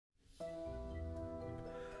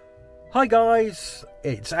Hi guys,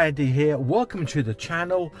 it's Andy here. Welcome to the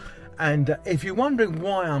channel. And if you're wondering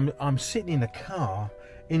why I'm sitting in a car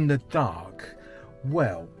in the dark,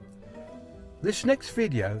 well, this next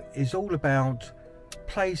video is all about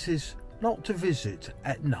places not to visit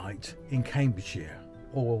at night in Cambridgeshire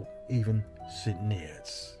or even St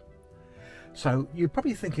Neots. So you're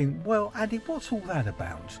probably thinking, well, Andy, what's all that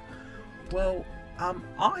about? Well,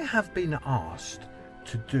 I have been asked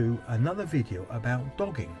to do another video about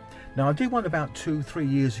dogging. Now, I did one about 2-3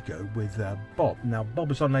 years ago with Bob. Now, Bob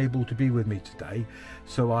was unable to be with me today,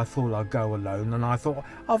 so I thought I'd go alone, and I thought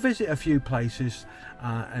I'll visit a few places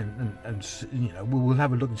and you know, we'll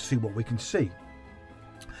have a look and see what we can see.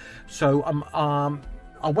 So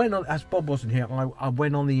I went on, as Bob wasn't here, I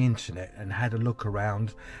went on the internet and had a look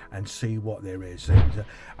around and see what there is, and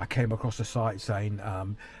I came across a site saying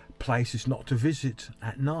places not to visit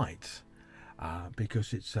at night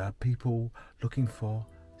because it's people looking for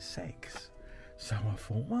sex. So I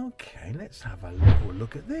thought, well, okay, let's have a little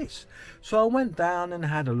look at this. So I went down and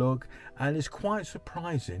had a look, and it's quite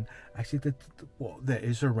surprising actually what there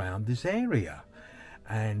is around this area.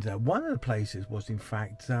 And one of the places was in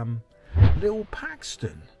fact Little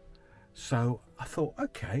Paxton. So I thought,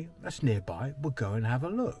 okay, that's nearby, we'll go and have a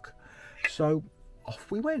look. So off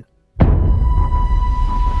we went.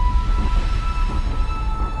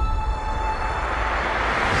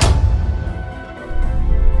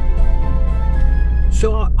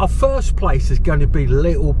 So our first place is going to be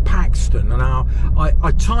Little Paxton, and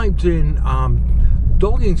I typed in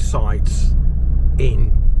dogging sites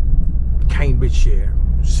in Cambridgeshire,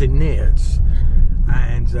 St Neots,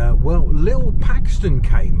 and well, Little Paxton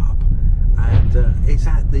came up, and it's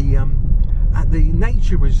at the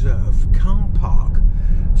nature reserve car park.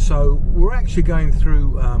 So we're actually going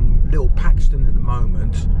through Little Paxton at the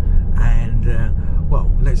moment, and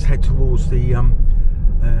well, let's head towards the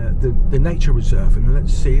nature reserve and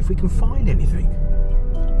let's see if we can find anything.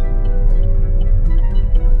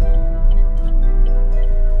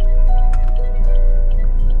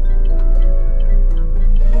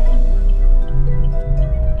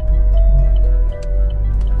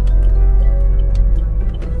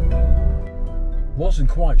 Wasn't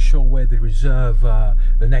quite sure where the reserve,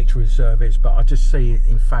 the nature reserve is, but I just see it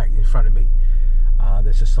in fact in front of me.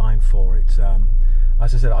 There's a sign for it.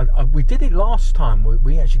 As I said, we did it last time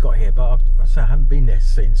we actually got here, but I haven't been there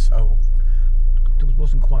since, so I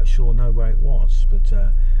wasn't quite sure where it was. But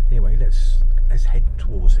anyway, let's head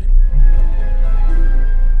towards it.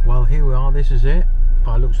 Well, here we are. This is it,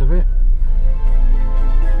 by the looks of it.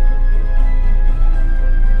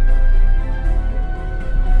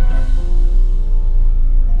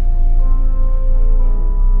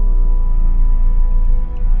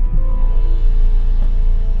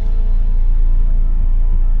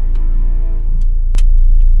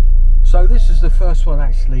 So this is the first one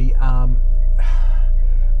actually.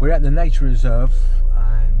 We're at the nature reserve,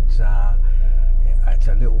 and at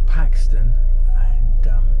a Little Paxton, and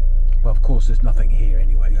well, of course there's nothing here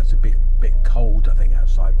anyway. It's a bit cold, I think,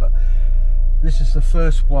 outside, but this is the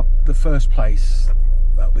first place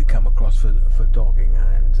that we come across for dogging.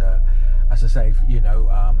 And as I say, you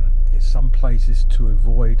know, it's some places to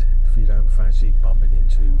avoid if you don't fancy bumping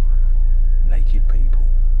into naked people.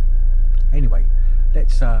 Anyway,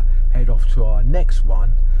 let's head off to our next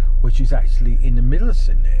one, which is actually in the middle of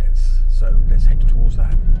St Neots. So let's head towards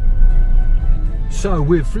that. So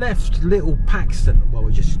we've left Little Paxton, well,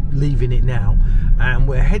 we're just leaving it now, and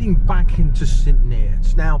we're heading back into St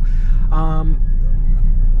Neots. Now,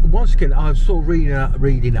 once again, I was sort of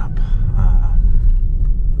reading up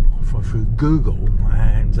through Google,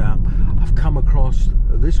 and I've come across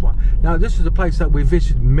this one. Now, this is a place that we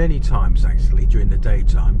visited many times actually during the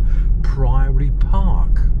daytime, Priory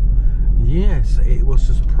Park. Yes, it was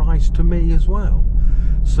a surprise to me as well.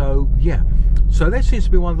 So yeah, so that seems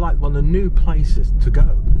to be one of the new places to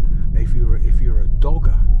go if you're a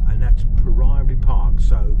dogger, and that's Priory Park.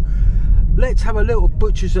 So let's have a little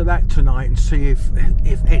butchers of that tonight and see if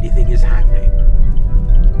anything is happening.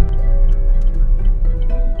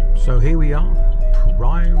 So here we are,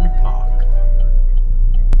 Priory Park.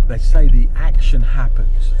 They say the action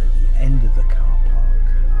happens at the end of the car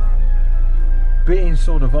park. Being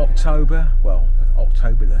sort of October, well,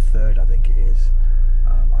 October the 3rd, I think it is.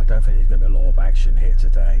 I don't think there's going to be a lot of action here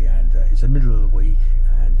today, and it's the middle of the week,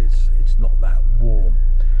 and it's not that warm.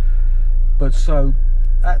 But so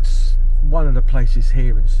that's one of the places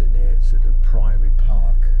here in St Neots, at the Priory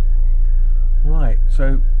Park. Right,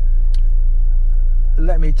 so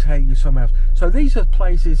let me take you somewhere else. So these are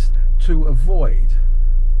places to avoid,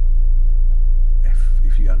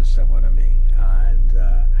 if you understand what I mean. And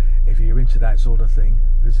if you're into into that sort of thing,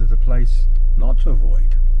 this is the place not to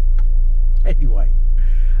avoid. Anyway,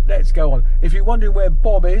 let's go on. If you're wondering where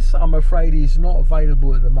Bob is, I'm afraid he's not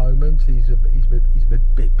available at the moment. He's a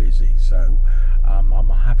bit busy, so I'm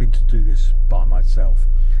having to do this by myself.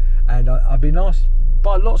 And I've been asked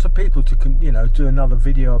by lots of people to, do another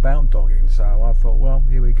video about dogging. So I thought, well,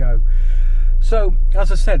 here we go. So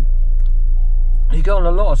as I said, you go on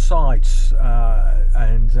a lot of sites,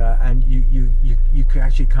 and you can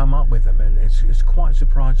actually come up with them, and it's quite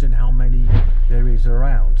surprising how many there is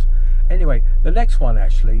around. Anyway, the next one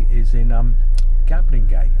actually is in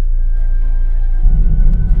Gamblingay.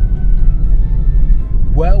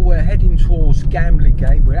 Well, we're heading towards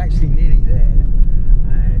Gamblingay. We're actually nearly there,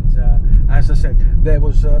 and as I said, there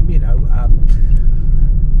was on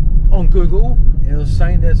Google it was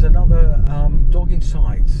saying there's another dogging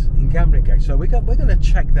site in Gamblingay, so we're going to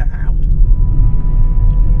check that out.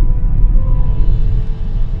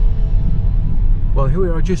 Well, here we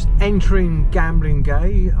are, just entering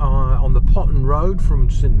Gamblingay on the Potton Road from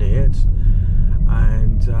St Neots,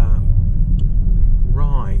 and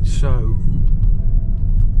right, so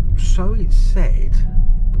it said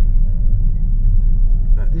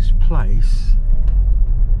that this place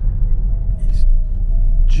is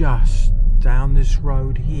just down this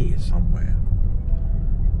road here somewhere.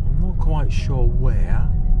 I'm not quite sure where.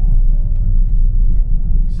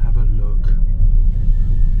 Let's have a look.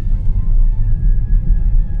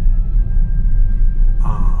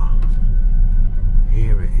 Ah,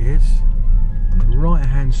 here it is. On the right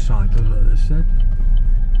hand side, as I said,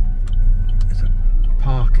 there's a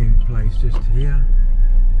parking place just here.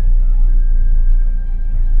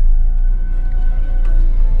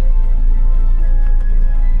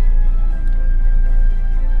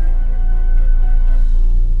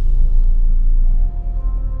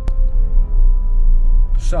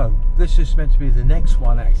 So this is meant to be the next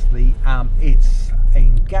one actually. It's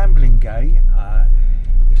in Gamblingay.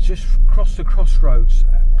 It's just across the crossroads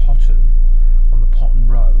at Potton, on the Potton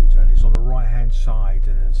Road, and it's on the right hand side,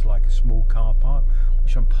 and it's like a small car park,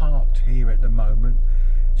 which I'm parked here at the moment.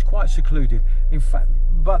 It's quite secluded, in fact,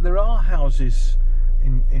 but there are houses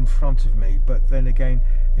in front of me, but then again,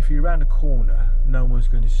 if you're around a corner, no one's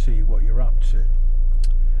going to see what you're up to.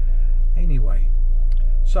 Anyway,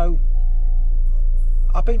 so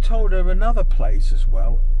I've been told of another place as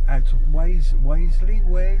well at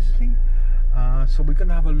Waisley. So we're going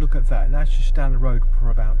to have a look at that, and that's just down the road for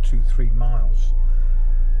about 2-3 miles.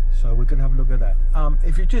 So we're going to have a look at that.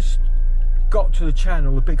 If you just got to the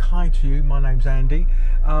channel, a big hi to you. My name's Andy.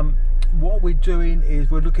 What we're doing is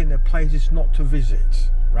we're looking at places not to visit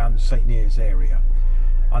around the St Neots area,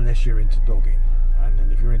 unless you're into dogging. And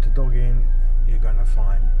then if you're into dogging, you're going to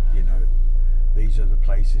find, these are the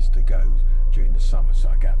places to go during the summer, so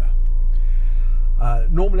I gather.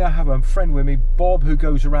 Normally I have a friend with me, Bob, who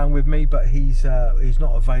goes around with me, but he's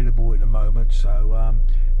not available at the moment, so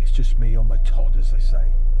it's just me on my Todd, as they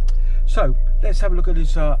say. So let's have a look at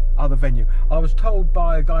this other venue. I was told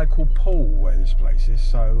by a guy called Paul where this place is,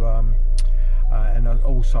 so and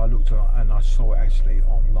also I looked at, and I saw it actually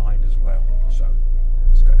online as well. So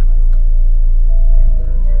let's go and have a look.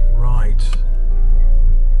 Right,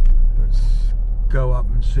 let's go up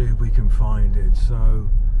and see if we can find it. So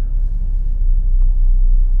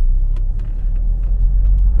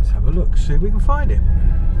let's have a look, see if we can find it.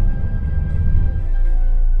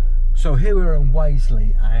 So here we're in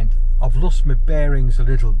Waisley, and I've lost my bearings a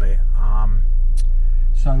little bit.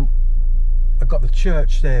 So I've got the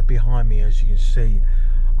church there behind me, as you can see.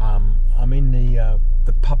 I'm in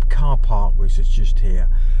the pub car park, which is just here.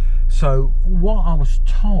 So what I was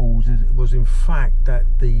told was in fact that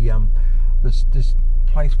this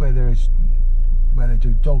place where they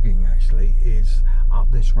do dogging actually is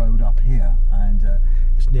up this road up here, and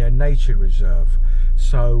it's near a nature reserve.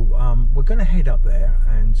 So we're going to head up there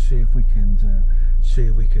and see if we can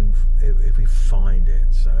if we find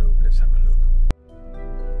it. So let's have a look.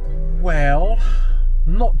 Well,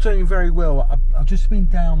 not doing very well. I've just been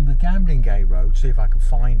down the Gamblingay road, see if I can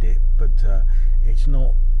find it, but it's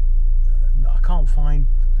not. I can't find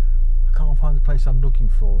the place I'm looking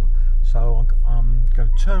for. So I'm going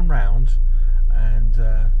to turn round and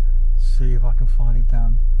see if I can find it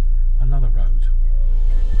down another road.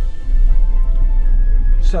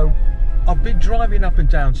 So I've been driving up and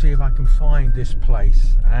down, see if I can find this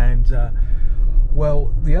place, and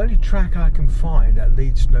well, the only track I can find that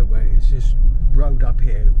leads nowhere is this road up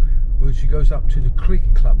here, which goes up to the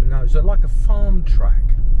cricket club. And now it's like a farm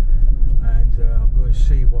track, and I'm going to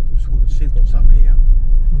see what's up here.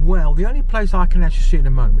 Well, the only place I can actually see at the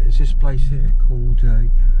moment is this place here called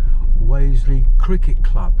Waisley Cricket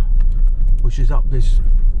Club. which is up this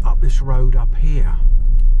road up here.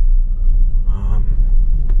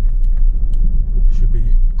 Should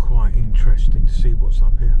be quite interesting to see what's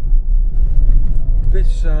up here.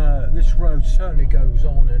 This road certainly goes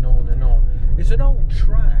on and on and on. It's an old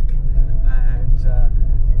track, and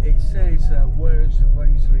it says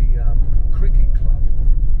Wesley Cricket Club.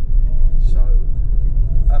 So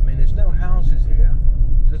I mean, there's no houses here.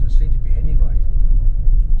 Doesn't seem to be anyway.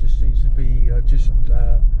 Just seems to be just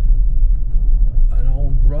an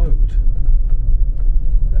old road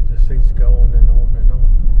that just seems to go on and on and on.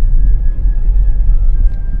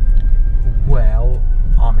 Well,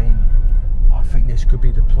 I mean, I think this could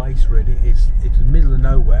be the place really. It's the middle of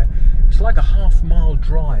nowhere. It's like a half-mile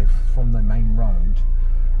drive from the main road,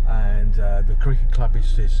 and the cricket club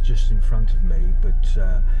is just in front of me. But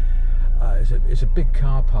it's a big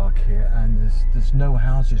car park here, and there's no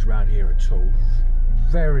houses around here at all.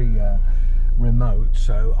 Very remote.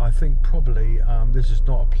 So I think probably this is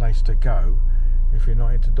not a place to go if you're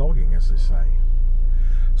not into dogging, as they say.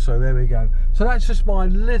 So there we go. So that's just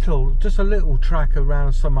a little track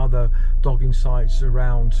around some other dogging sites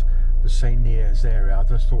around the St Neots area. I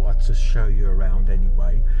just thought I'd just show you around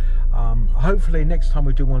anyway. Hopefully next time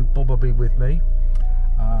we do one, Bob will be with me,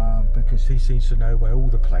 because he seems to know where all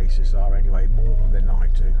the places are anyway, more than I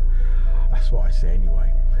do. That's what I say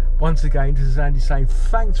anyway. Once again, this is Andy saying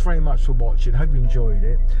thanks very much for watching. Hope you enjoyed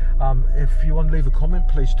it. If you want to leave a comment,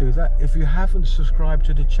 please do that. If you haven't subscribed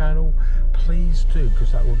to the channel, please do,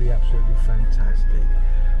 because that will be absolutely fantastic.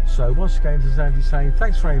 So once again, this is Andy saying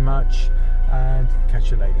thanks very much, and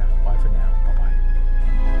catch you later. Bye for now. Bye bye.